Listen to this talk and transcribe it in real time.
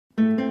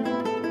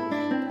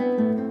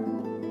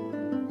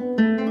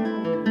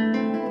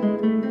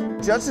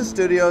Judson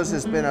Studios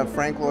has been a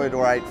Frank Lloyd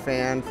Wright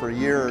fan for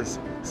years,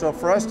 so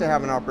for us to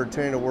have an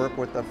opportunity to work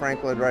with the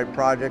Frank Lloyd Wright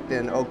project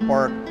in Oak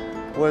Park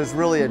was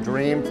really a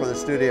dream for the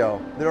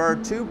studio. There are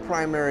two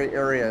primary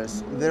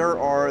areas. There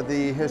are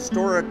the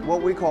historic,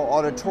 what we call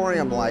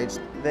auditorium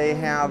lights. They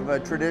have a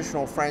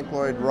traditional Frank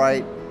Lloyd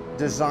Wright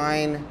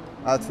design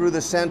through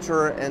the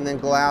center and then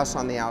glass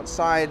on the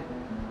outside.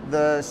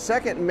 The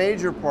second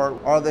major part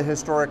are the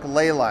historic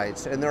ley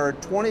lights, and there are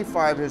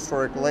 25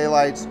 historic ley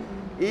lights.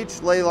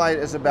 Each ley light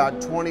is about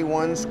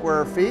 21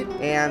 square feet,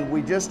 and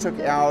we just took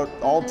out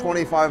all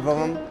 25 of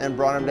them and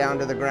brought them down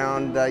to the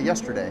ground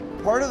yesterday.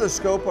 Part of the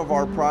scope of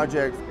our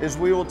project is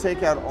we will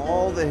take out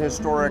all the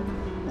historic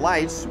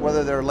lights,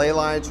 whether they're ley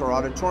lights or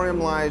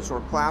auditorium lights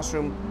or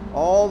classroom,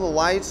 all the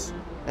lights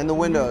and the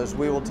windows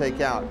we will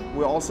take out.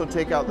 We'll also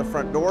take out the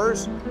front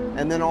doors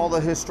and then all the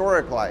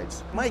historic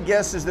lights. My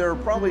guess is there are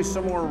probably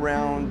somewhere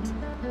around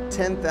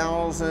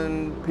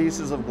 10,000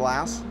 pieces of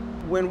glass.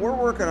 When we're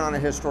working on a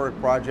historic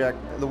project,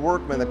 the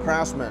workmen, the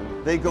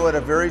craftsmen, they go at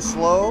a very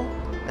slow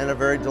and a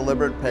very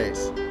deliberate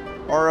pace.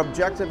 Our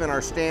objective and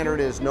our standard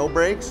is no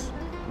breaks,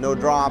 no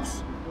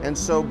drops, and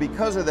so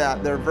because of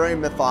that, they're very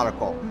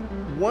methodical.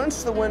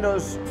 Once the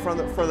windows for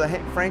the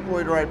Frank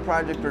Lloyd Wright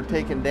project are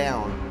taken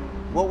down,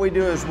 what we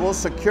do is we'll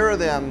secure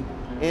them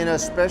in a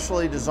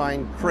specially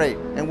designed crate.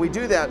 And we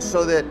do that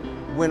so that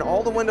when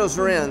all the windows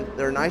are in,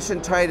 they're nice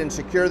and tight and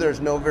secure, there's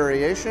no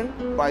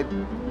variation. By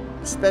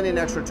spending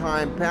extra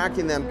time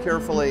packing them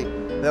carefully,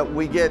 that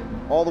we get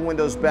all the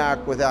windows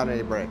back without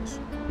any breaks.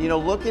 You know,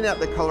 looking at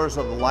the colors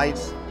of the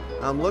lights,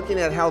 looking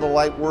at how the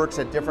light works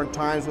at different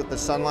times with the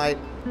sunlight,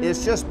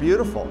 it's just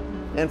beautiful.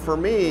 And for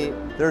me,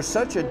 there's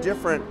such a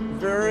different,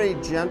 very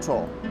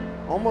gentle,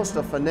 almost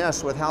a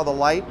finesse with how the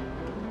light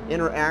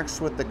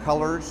interacts with the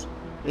colors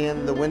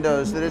in the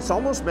windows that it's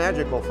almost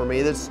magical for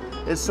me. It's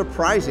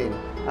surprising,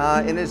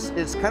 and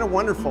it's kind of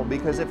wonderful,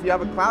 because if you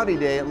have a cloudy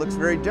day, it looks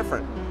very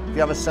different. If you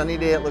have a sunny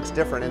day, it looks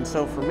different. And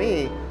so for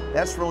me,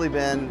 that's really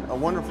been a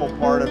wonderful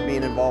part of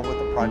being involved with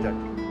the project.